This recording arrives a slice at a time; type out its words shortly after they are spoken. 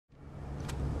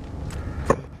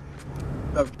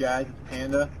up guys, it's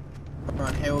Panda. We're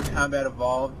on Halo Combat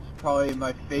Evolved. It's probably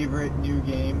my favorite new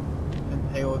game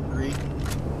since Halo 3.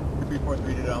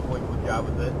 343 did an unbelievable job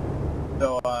with it.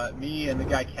 So me and the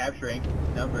guy capturing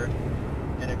number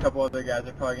and a couple other guys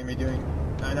are probably going to be doing,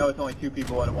 I know it's only 2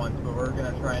 people at once, but we're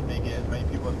going to try and make it as many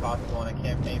people as possible in a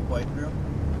campaign playthrough,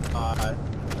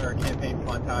 or a campaign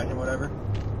montage and whatever.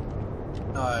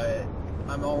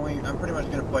 I'm pretty much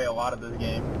going to play a lot of this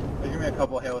game. There's going to be a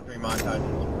couple of Halo 3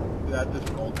 montages. That's just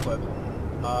some old clips.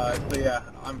 So yeah,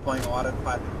 I'm playing a lot of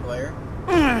Classic Slayer.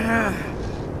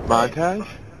 Montage?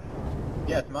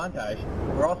 Yes, montage.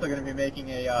 We're also going to be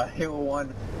making a Halo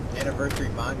 1 anniversary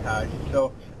montage.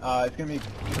 So it's going to be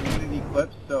community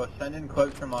clips. So send in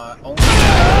clips from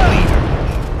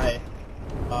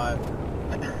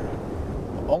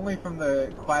only from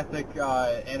the classic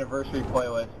anniversary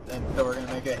playlist. And so we're going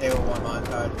to make a Halo 1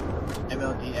 montage.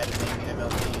 MLG editing,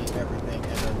 MLG everything,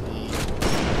 MLG everything.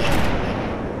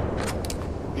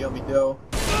 Feel me, dough.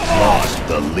 Lost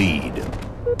the lead.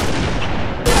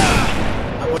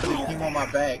 I put the team on my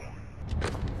back.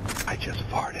 I just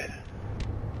farted.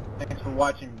 Thanks for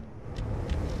watching.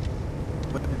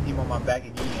 Put the team on my back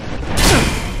again.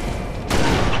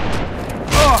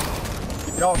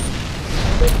 Get off.